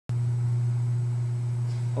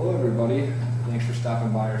Hello everybody, thanks for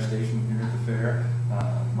stopping by our station here at the fair.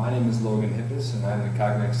 My name is Logan Hietpas and I'm the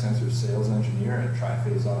Cognex Sensor Sales Engineer at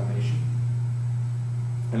Tri-Phase Automation.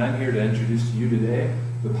 And I'm here to introduce to you today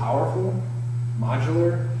the powerful,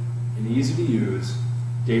 modular, and easy to use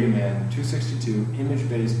Dataman 262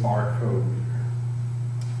 image-based barcode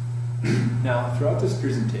reader. Now, throughout this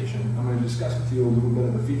presentation, I'm going to discuss with you a little bit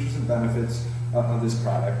of the features and benefits of this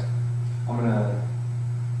product. I'm going to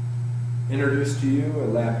introduce to you a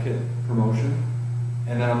lab kit promotion,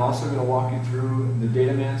 and then I'm also going to walk you through the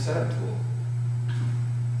Dataman Setup Tool.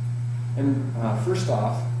 And first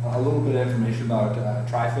off, a little bit of information about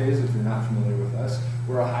Tri-Phase if you're not familiar with us.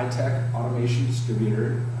 We're a high-tech automation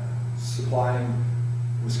distributor supplying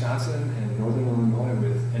Wisconsin and Northern Illinois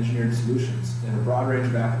with engineered solutions in a broad range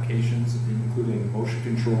of applications, including motion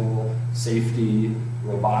control, safety,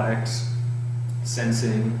 robotics,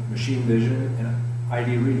 sensing, machine vision, and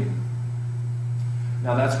ID reading.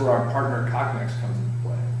 Now that's where our partner Cognex comes into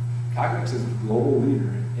play. Cognex is the global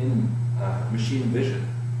leader in machine vision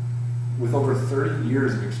with over 30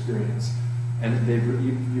 years of experience, and they've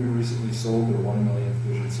even recently sold their 1 millionth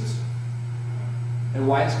vision system. And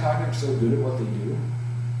why is Cognex so good at what they do?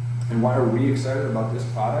 And why are we excited about this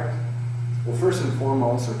product? Well, first and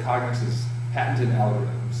foremost are Cognex's patented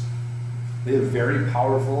algorithms. They have very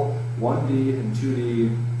powerful 1D and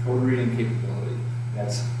 2D code reading capability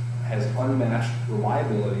has unmatched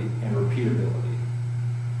reliability and repeatability.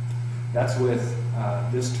 That's with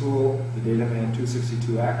this tool, the Dataman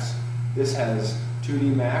 262X. This has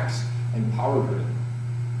 2D Max and Power Grid,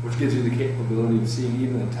 which gives you the capability of seeing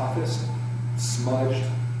even the toughest, smudged,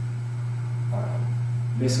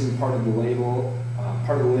 missing part of the label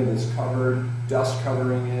is covered, dust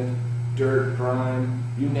covering it, dirt, grime,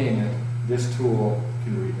 you name it, this tool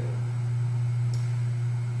can read it.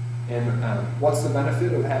 And what's the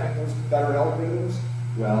benefit of having those better algorithms?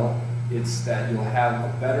 Well, it's that you'll have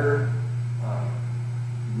a better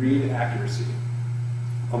read accuracy.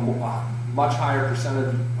 A much higher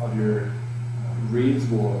percentage of your reads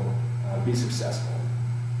will be successful,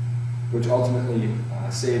 which ultimately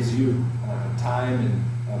saves you time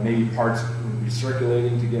and maybe parts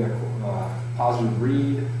recirculating to get a positive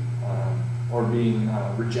read or being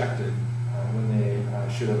rejected when they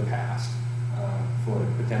should have passed. For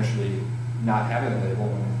potentially not having a label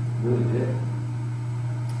when it really did.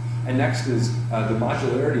 And next is the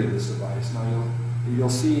modularity of this device. Now you'll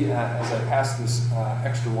see as I pass this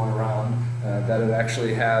extra one around that it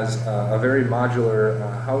actually has a very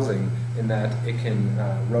modular housing in that it can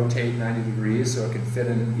rotate 90 degrees so it can fit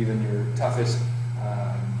in even your toughest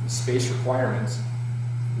space requirements.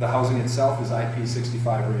 The housing itself is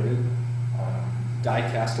IP65 rated,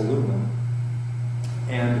 die-cast aluminum,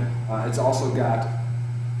 and it's also got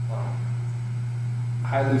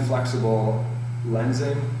highly flexible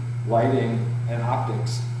lensing, lighting, and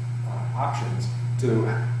optics options to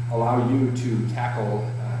allow you to tackle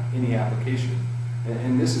any application.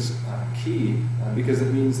 And this is key because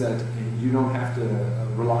it means that you don't have to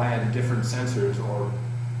rely on different sensors or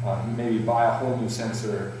maybe buy a whole new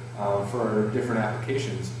sensor for different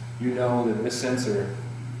applications. You know that this sensor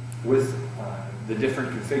with the different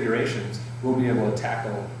configurations will be able to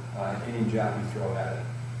tackle any job you throw at it.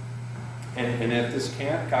 And if this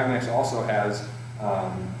can't, Cognex also has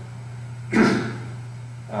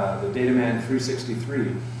the Dataman 363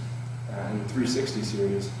 and the 360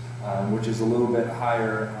 series, which is a little bit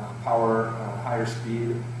higher power, higher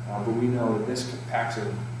speed, but we know that this packs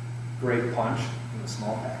a great punch in a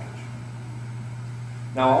small package.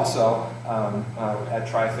 Now also, at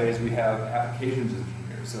Tri-Phase we have applications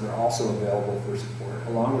engineers that are also available for support,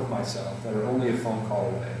 along with myself, that are only a phone call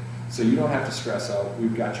away. So you don't have to stress out,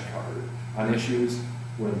 we've got you covered on issues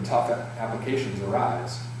when tough applications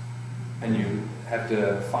arise and you have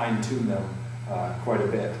to fine-tune them quite a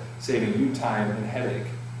bit, saving you time and headache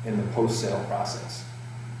in the post-sale process.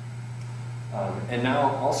 And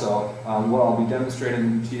now also, what I'll be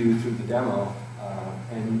demonstrating to you through the demo,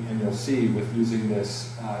 and you'll see with using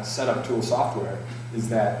this setup tool software, is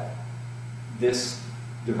that this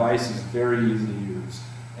device is very easy to use.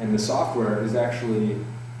 And the software is actually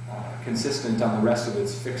consistent on the rest of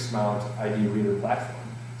its fixed mount ID reader platform.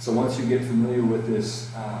 So once you get familiar with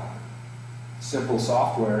this simple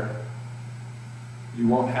software, you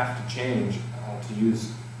won't have to change to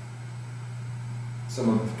use some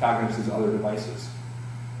of Cognex's other devices,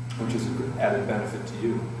 which is an added benefit to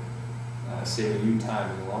you, saving you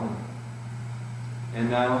time in the long run. And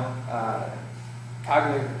now,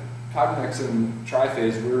 Cognex and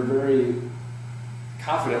Tri-Phase, we're very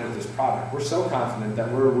confident with this product. We're so confident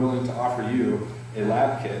that we're willing to offer you a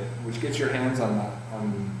lab kit, which gets your hands on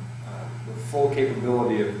the full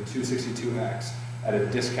capability of the 262X at a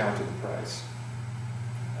discounted price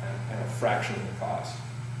and a fraction of the cost.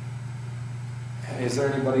 Is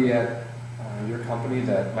there anybody at your company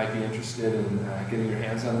that might be interested in getting your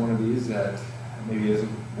hands on one of these that maybe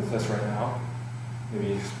isn't with us right now?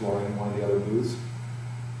 Maybe exploring one of the other booths?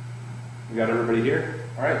 We got everybody here?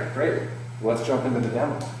 All right, great. Well, let's jump into the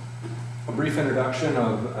demo. A brief introduction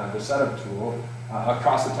of the setup tool.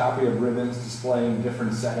 Across the top we have ribbons displaying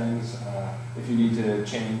different settings if you need to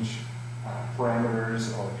change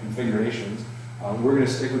parameters or configurations. We're going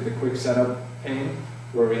to stick with the quick setup pane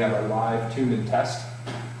where we have our live, tune, and test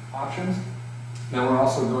options. Now we're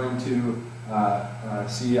also going to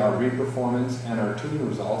see our read performance and our tuning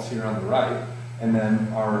results here on the right, and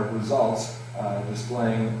then our results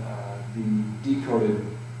displaying the decoded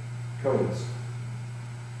codes.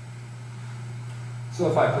 So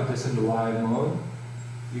if I put this into live mode,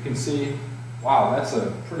 you can see, wow, that's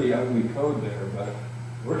a pretty ugly code there, but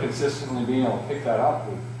we're consistently being able to pick that up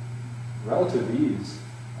with relative ease.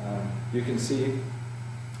 You can see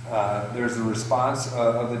there's the response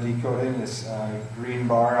of the decoding, this green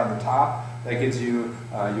bar on the top. That gives you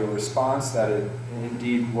your response that it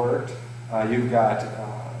indeed worked. You've got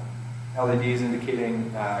LEDs indicating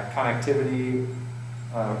connectivity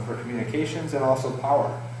for communications and also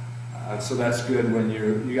power. So that's good when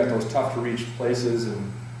you got those tough to reach places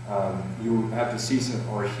and you have to see some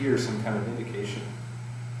or hear some kind of indication.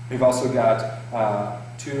 We've also got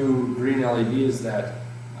two green LEDs that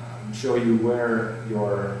show you where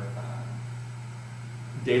your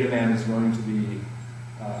Dataman is going to be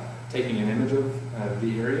taking an image of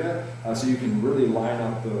the area, so you can really line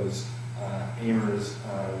up those aimers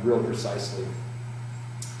real precisely.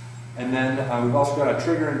 And then we've also got a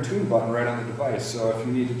trigger and tune button right on the device, so if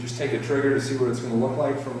you need to just take a trigger to see what it's going to look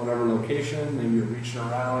like from whatever location, maybe you're reaching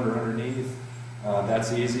around or underneath,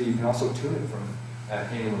 that's easy. You can also tune it from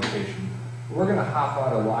any location. We're going to hop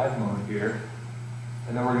out of live mode here,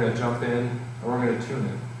 and then we're going to jump in and we're going to tune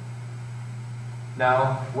it.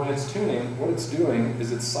 Now, when it's tuning, what it's doing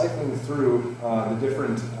is it's cycling through the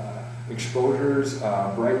different exposures,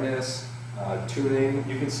 brightness, tuning.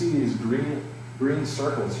 You can see these green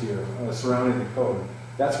circles here surrounding the code.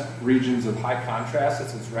 That's regions of high contrast.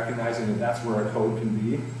 It's recognizing that that's where a code can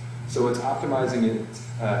be. So it's optimizing it,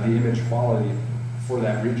 the image quality for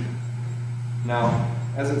that region. Now,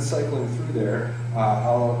 as it's cycling through there,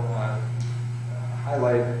 I'll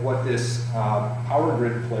highlight what this power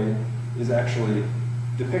grid plate is actually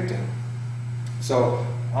depicting. So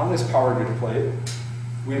on this power grid plate,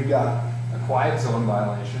 we've got a quiet zone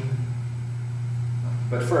violation.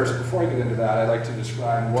 But first, before I get into that, I'd like to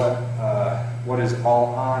describe what is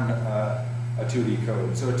all on a 2D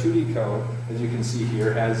code. So a 2D code, as you can see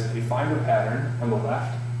here, has a finder pattern on the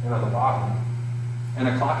left and on the bottom, and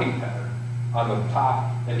a clocking pattern on the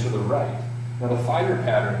top and to the right. Now the finder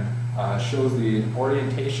pattern shows the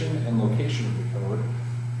orientation and location of the code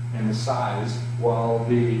and the size, while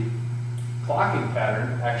the clocking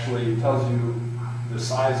pattern actually tells you the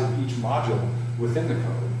size of each module within the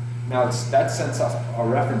code. Now that sets up a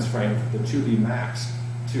reference frame for the 2D max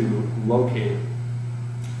to locate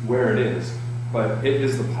where it is. But it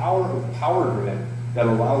is the power of power grid that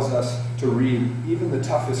allows us to read even the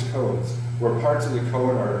toughest codes, where parts of the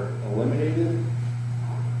code are eliminated,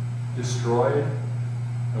 destroyed,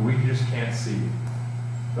 and we just can't see.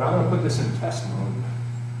 But I'm going to put this in test mode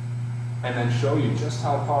and then show you just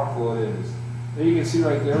how powerful it is. There you can see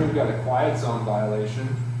right there we've got a quiet zone violation.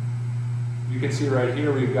 You can see right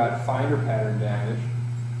here we've got finder pattern damage.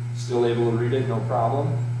 Still able to read it, no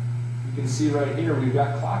problem. You can see right here we've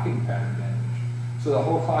got clocking pattern damage. So the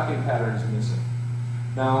whole clocking pattern is missing.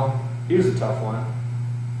 Now, here's a tough one.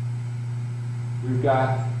 We've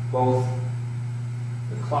got both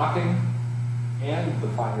the clocking and the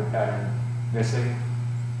finder pattern missing,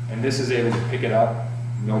 and this is able to pick it up,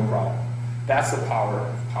 no problem. That's the power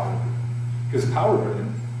of power grid. Because power grid,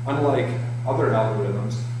 unlike other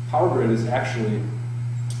algorithms, power grid is actually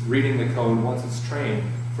reading the code once it's trained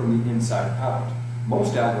from the inside out.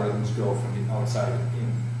 Most algorithms go from the outside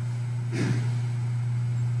in.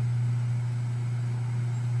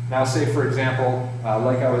 Now say, for example,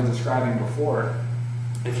 like I was describing before,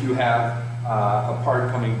 if you have a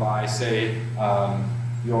part coming by, say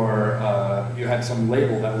you had some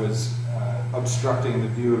label that was obstructing the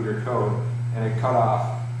view of your code and it cut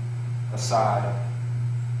off a side.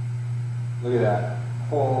 Look at that.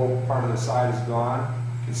 Whole part of the side is gone.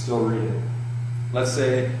 You can still read it. Let's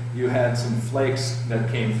say you had some flakes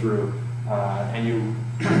that came through and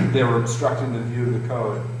they were obstructing the view of the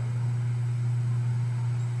code.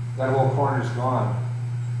 That whole corner's gone.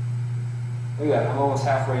 Look at that. I'm almost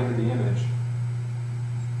halfway into the image.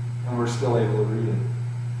 and we're still able to read it.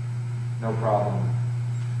 No problem.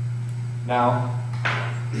 Now,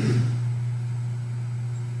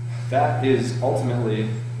 that is ultimately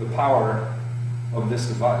the power of this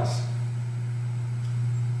device.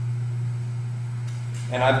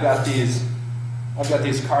 And I've got these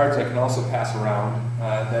cards I can also pass around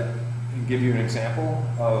that give you an example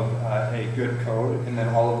of a good code, and then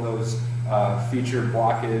all of those feature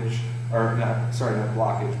blockage, or not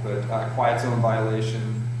blockage, but quiet zone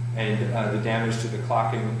violation and the damage to the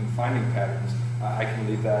clocking and finding patterns. I can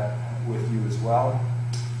leave that with you as well,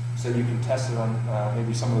 so you can test it on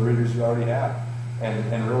maybe some of the readers you already have,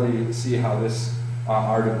 and really see how this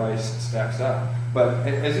our device stacks up. But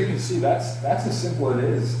as you can see, that's as simple it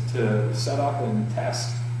is to set up and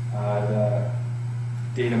test the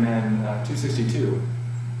Dataman 262.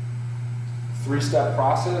 Three-step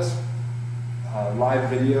process: live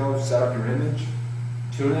video, set up your image,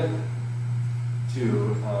 tune it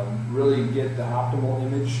to really get the optimal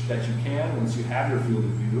image that you can once you have your field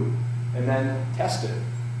of view, and then test it.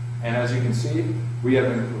 And as you can see, we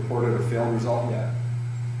haven't reported a failed result yet.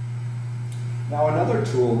 Now, another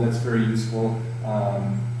tool that's very useful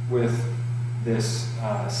with this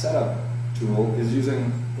setup tool is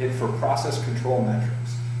using it for process control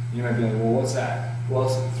metrics. You might be like, well, what's that? Well,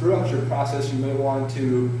 throughout your process, you may want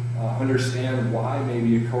to understand why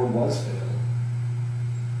maybe a code was failed.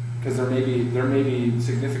 Because there may be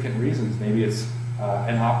significant reasons. Maybe it's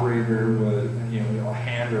an operator with a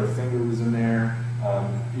hand or a finger was in there.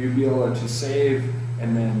 You'd be able to save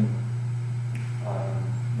and then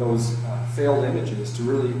those failed images to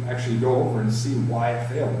really actually go over and see why it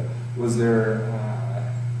failed. Was there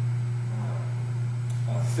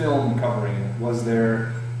a film covering it? Was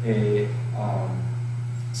there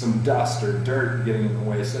some dust or dirt getting in the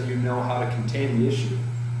way, so that you know how to contain the issue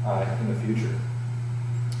in the future?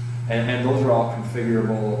 And those are all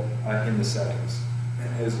configurable in the settings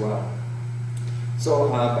as well. So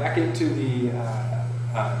back into the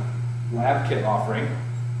lab kit offering,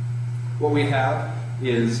 what we have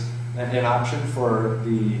is an option for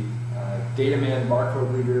the Dataman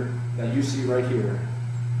barcode reader that you see right here.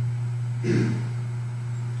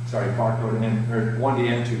 Sorry, barcode or 1D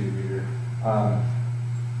and 2D reader.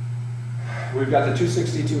 We've got the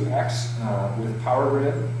 262X with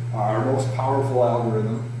PowerGrid, our most powerful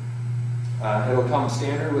algorithm. It'll come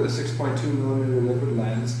standard with a 6.2mm liquid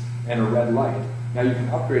lens and a red light. Now you can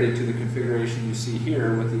upgrade it to the configuration you see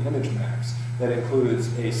here with the Image Max. That includes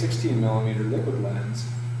a 16mm liquid lens,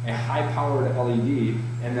 a high-powered LED,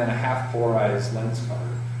 and then a half-polarized lens cover.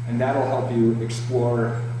 And that'll help you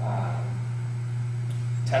explore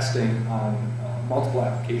testing on multiple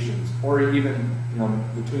applications, or even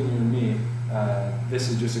between you and me, this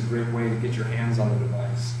is just a great way to get your hands on the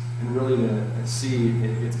device and really to see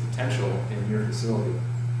its potential in your facility.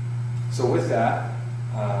 So with that,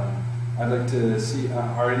 I'd like to see,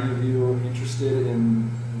 are any of you interested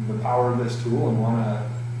in the power of this tool and want to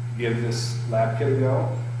give this lab kit a go?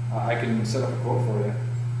 I can set up a quote for you.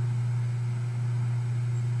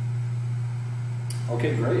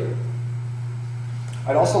 Okay, great.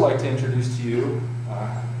 I'd also like to introduce to you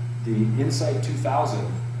the Insight 2000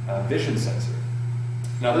 vision sensor.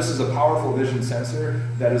 Now, this is a powerful vision sensor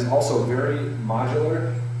that is also very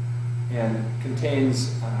modular and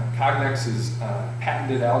contains Cognex's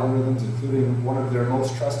patented algorithms, including one of their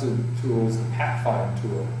most trusted tools, the PatFind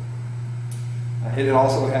tool. It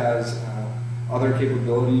also has other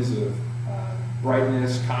capabilities of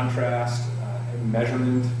brightness, contrast, and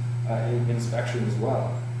measurement inspection as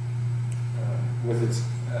well, with its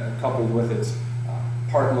coupled with its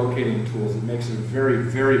part locating tools. It makes it a very,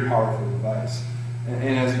 very powerful device.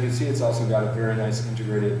 And as you can see, it's also got a very nice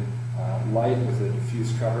integrated light with a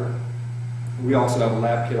diffuse cover. We also have a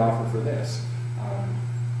lab kit offer for this.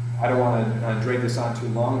 I don't want to drag this on too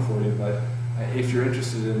long for you, but if you're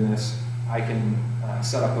interested in this, I can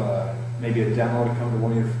set up maybe a demo to come to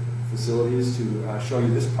one of your facilities to show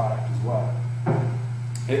you this product as well.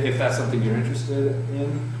 If that's something you're interested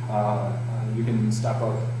in, you can stop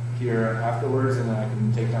up here afterwards, and I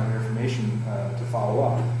can take down your information to follow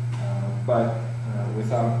up. But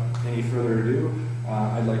without any further ado,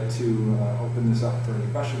 I'd like to open this up for any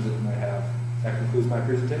questions that you might have. That concludes my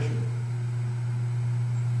presentation.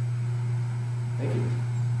 Thank you.